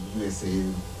 USA,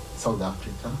 South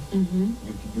Africa. Mm-hmm.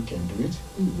 You can do it.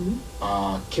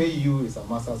 Mm-hmm. KU is a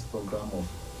master's program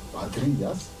of 3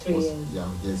 years. 3 years. Yeah,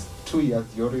 there's 2 years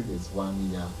theory, there's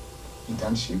 1 year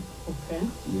internship. Okay.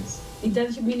 Yes.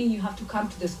 Internship meaning you have to come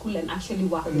to the school and actually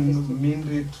work with the students?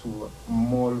 Mainly to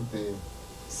mold the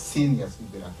seniors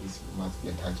with therapists, you must be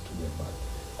attached to them.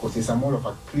 Because it's a more of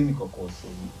a clinical course, so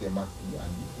there must be an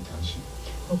internship.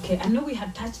 Okay, I know we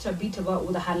had touched a bit about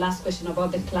with her last question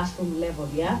about the classroom level,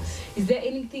 yeah? Yes. Is there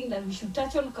anything that we should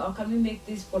touch on, or can we make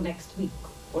this for next week?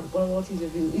 What is your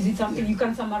view? Is it something you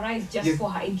can summarize just for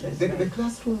her interest? The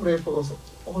classroom level also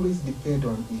always depend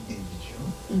on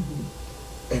individual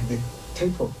and the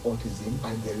type of autism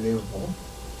and the level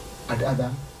and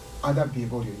other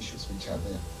behavioral issues which are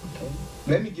there. Okay.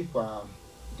 Let me give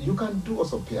you can do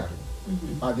also pairing.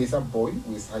 There's a boy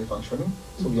who is high functioning,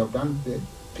 so we have done the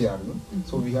pairing.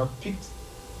 So we have picked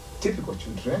typical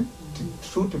children,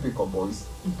 two typical boys,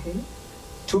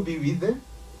 to be with them.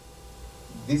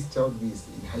 This child is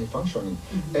in high functioning,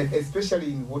 and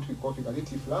especially in what we call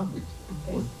figurative language.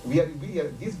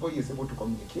 This boy is able to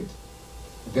communicate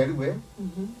very well,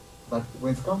 but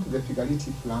when it comes to the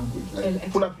figurative language,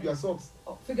 like pull up your socks.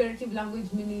 Figurative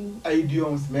language meaning?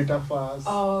 Idioms, metaphors.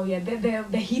 Oh yeah,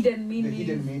 the hidden meanings. The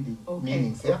hidden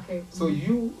meanings, yeah. Okay. So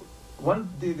one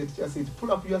day the teacher said,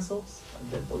 pull up your socks,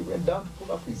 and the boy went down to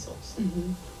pull up his socks.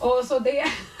 Oh, so they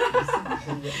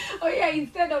oh yeah,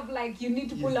 instead of like you need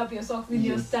to pull up your socks in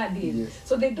your studies.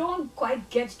 So they don't quite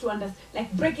get to understand,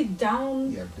 like break it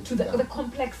down to the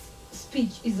complex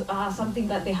speech is something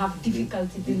that they have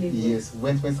difficulty dealing with. Yes,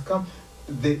 when it comes,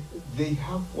 they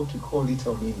have what we call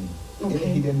little meaning. Any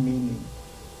hidden meaning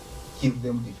give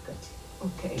them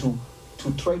difficulty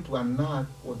to try to unearth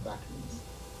what that means.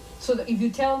 So that if you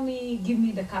tell me, give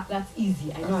me the cup, that's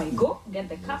easy. I know I go, get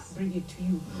the cup, bring it to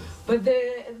you. But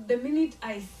the minute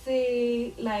I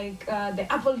say, like,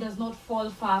 the apple does not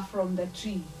fall far from the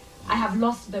tree, I have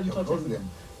lost them totally.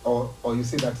 Or you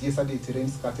say that yesterday it rained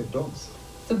scattered dogs.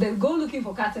 So they go looking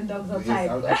for cats and dogs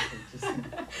outside. Yes,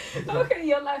 okay,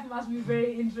 your life must be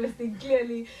very interesting,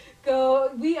 clearly.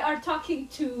 So we are talking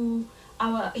to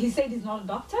he said he's not a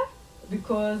doctor,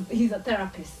 because he's a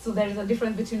therapist. So there is a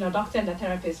difference between a doctor and a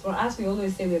therapist. For us, we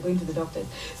always say we're going to the doctors.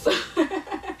 So,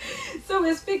 so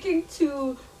we're speaking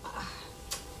to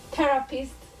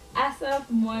therapist Asaf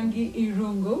Mwangi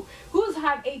Irungu, who's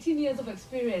had 18 years of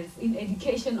experience in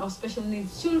education of special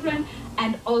needs children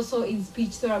and also in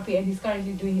speech therapy, and he's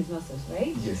currently doing his master's,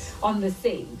 right? Yes. On the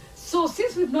same. So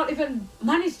since we've not even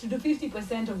managed to do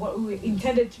 50% of what we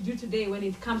intended to do today when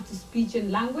it comes to speech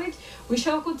and language, we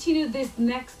shall continue this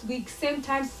next week, same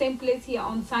time, same place here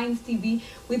on Science TV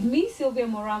with me, Sylvia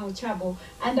Moramo Chabo.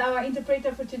 And our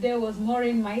interpreter for today was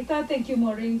Maureen Maitha. Thank you,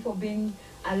 Maureen, for being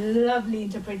a lovely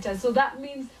interpreter. So that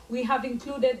means we have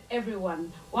included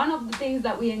everyone. One of the things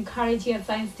that we encourage here at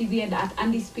Science TV and at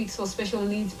Andy Speaks for Special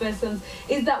Needs Persons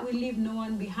is that we leave no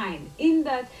one behind. In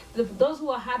that, those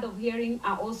who are hard of hearing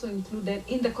are also included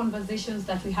in the conversations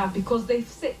that we have, because they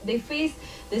face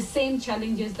the same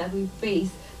challenges that we face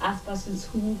as persons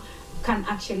who can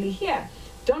actually hear.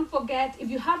 Don't forget, if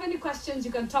you have any questions,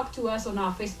 you can talk to us on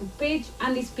our Facebook page,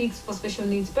 Andy Speaks for Special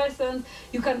Needs Persons.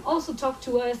 You can also talk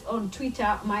to us on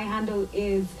Twitter. My handle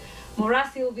is Mora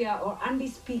Sylvia or Andy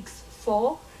Speaks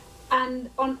 4. And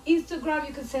on Instagram,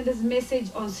 you can send us a message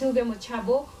on Sylvia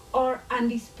Mochabo or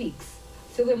Andy Speaks.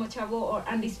 Sylvia Mochabo or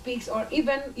Andy Speaks, or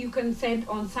even you can send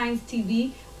on Science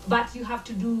TV, but you have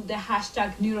to do the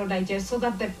hashtag Neuro Digest so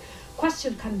that the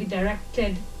question can be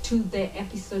directed to the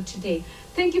episode today.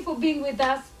 Thank you for being with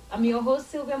us. I'm your host,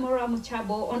 Sylvia Mora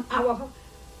Muchabo, on our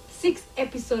 6th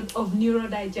episode of Neuro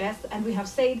Digest. And we have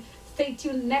said, stay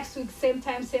tuned next week, same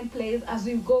time, same place, as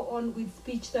we go on with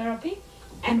speech therapy.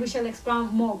 And we shall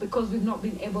expound more because we've not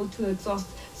been able to exhaust.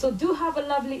 So do have a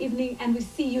lovely evening, and we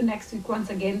see you next week once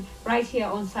again, right here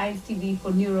on Science TV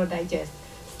for Neuro Digest.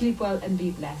 Sleep well and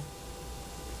be blessed.